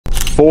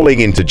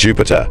Falling into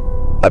Jupiter,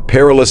 a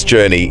perilous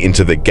journey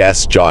into the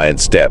gas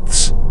giant's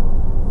depths.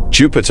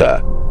 Jupiter,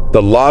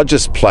 the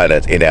largest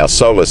planet in our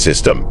solar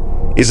system,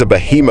 is a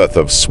behemoth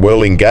of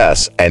swirling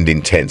gas and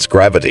intense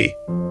gravity.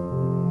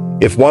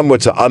 If one were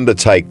to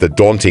undertake the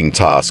daunting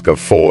task of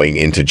falling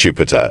into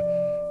Jupiter,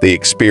 the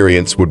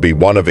experience would be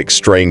one of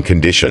extreme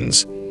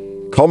conditions,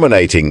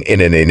 culminating in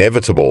an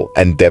inevitable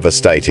and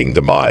devastating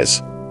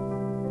demise.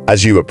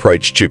 As you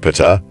approach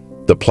Jupiter,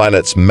 the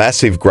planet's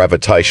massive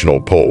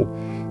gravitational pull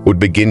would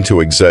begin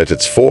to exert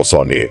its force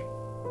on you.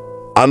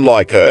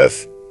 Unlike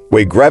Earth,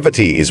 where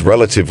gravity is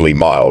relatively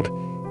mild,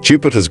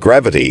 Jupiter's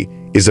gravity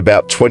is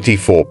about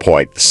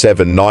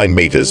 24.79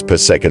 meters per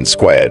second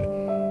squared,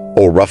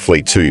 or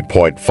roughly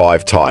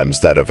 2.5 times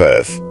that of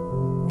Earth.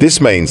 This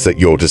means that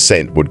your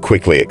descent would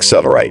quickly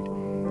accelerate,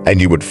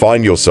 and you would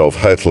find yourself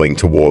hurtling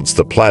towards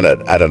the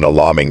planet at an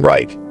alarming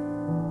rate.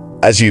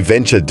 As you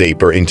venture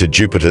deeper into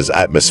Jupiter's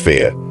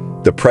atmosphere,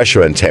 the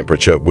pressure and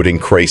temperature would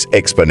increase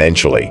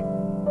exponentially.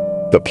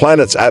 The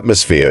planet's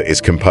atmosphere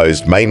is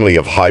composed mainly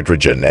of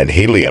hydrogen and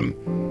helium,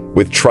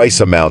 with trace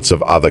amounts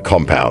of other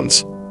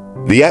compounds.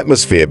 The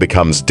atmosphere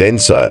becomes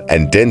denser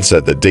and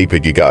denser the deeper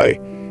you go,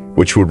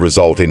 which would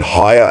result in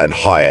higher and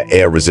higher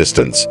air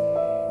resistance,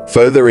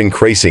 further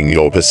increasing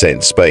your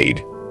descent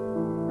speed.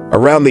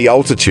 Around the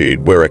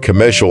altitude where a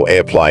commercial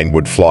airplane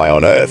would fly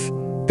on Earth,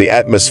 the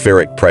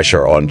atmospheric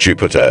pressure on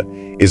Jupiter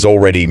is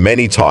already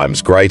many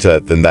times greater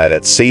than that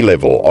at sea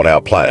level on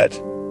our planet.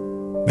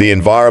 The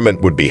environment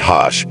would be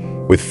harsh,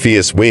 with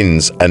fierce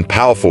winds and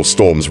powerful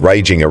storms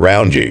raging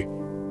around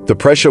you. The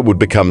pressure would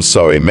become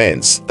so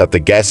immense that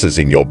the gases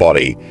in your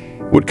body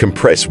would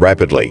compress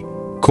rapidly,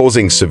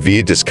 causing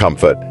severe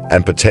discomfort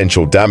and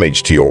potential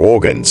damage to your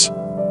organs.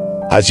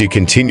 As you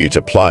continue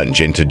to plunge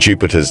into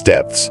Jupiter's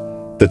depths,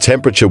 the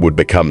temperature would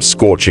become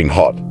scorching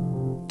hot.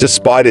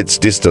 Despite its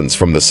distance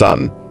from the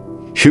Sun,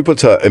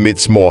 Jupiter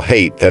emits more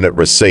heat than it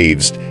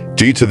receives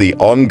due to the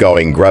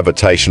ongoing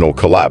gravitational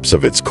collapse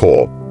of its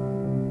core.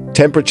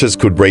 Temperatures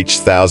could reach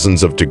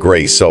thousands of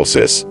degrees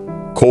Celsius,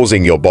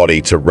 causing your body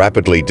to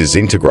rapidly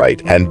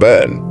disintegrate and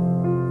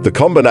burn. The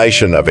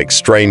combination of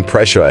extreme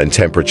pressure and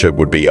temperature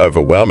would be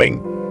overwhelming,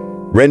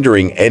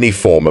 rendering any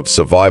form of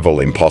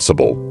survival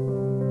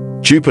impossible.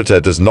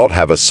 Jupiter does not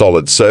have a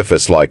solid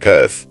surface like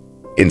Earth.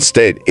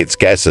 Instead, its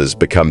gases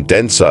become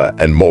denser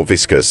and more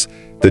viscous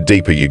the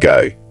deeper you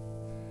go.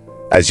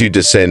 As you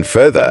descend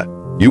further,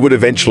 you would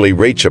eventually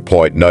reach a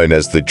point known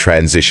as the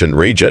transition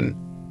region,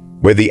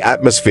 where the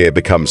atmosphere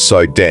becomes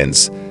so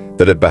dense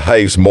that it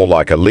behaves more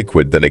like a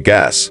liquid than a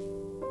gas.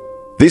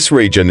 This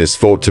region is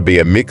thought to be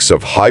a mix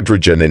of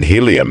hydrogen and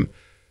helium,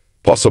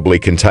 possibly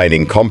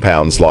containing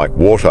compounds like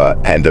water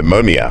and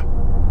ammonia.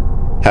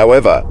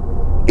 However,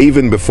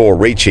 even before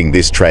reaching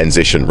this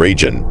transition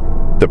region,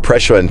 the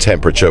pressure and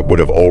temperature would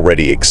have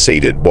already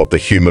exceeded what the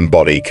human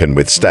body can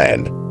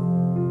withstand.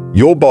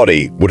 Your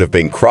body would have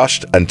been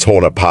crushed and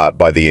torn apart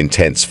by the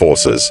intense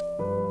forces.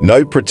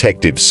 No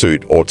protective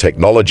suit or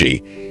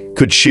technology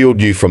could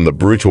shield you from the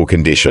brutal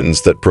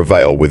conditions that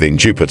prevail within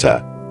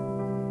Jupiter.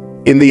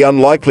 In the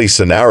unlikely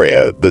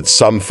scenario that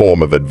some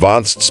form of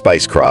advanced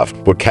spacecraft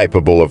were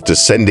capable of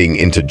descending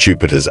into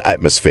Jupiter's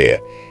atmosphere,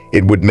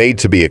 it would need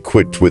to be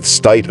equipped with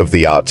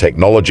state-of-the-art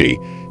technology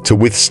to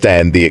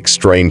withstand the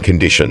extreme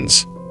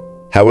conditions.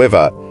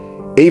 However,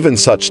 even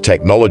such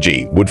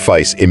technology would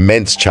face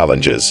immense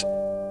challenges.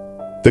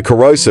 The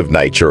corrosive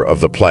nature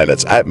of the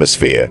planet's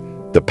atmosphere,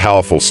 the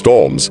powerful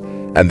storms,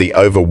 and the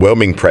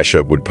overwhelming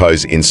pressure would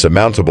pose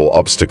insurmountable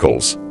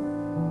obstacles.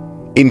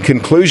 In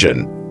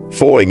conclusion,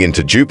 falling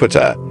into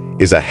Jupiter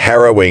is a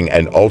harrowing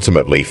and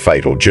ultimately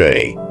fatal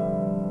journey.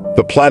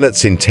 The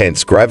planet's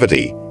intense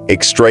gravity,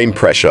 extreme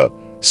pressure,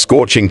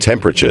 scorching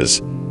temperatures,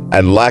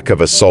 and lack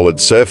of a solid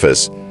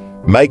surface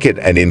make it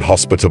an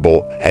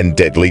inhospitable and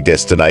deadly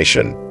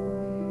destination.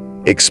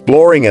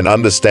 Exploring and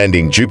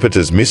understanding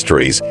Jupiter's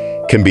mysteries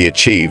can be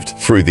achieved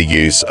through the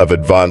use of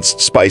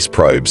advanced space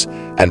probes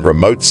and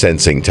remote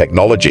sensing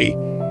technology,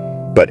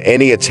 but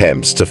any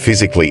attempts to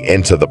physically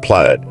enter the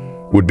planet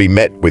would be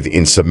met with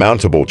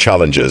insurmountable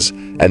challenges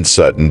and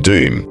certain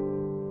doom.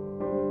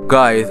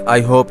 Guys,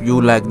 I hope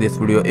you like this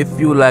video. If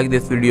you like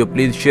this video,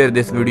 please share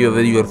this video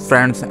with your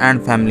friends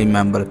and family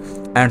members,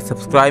 and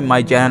subscribe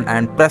my channel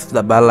and press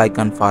the bell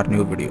icon for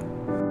new video.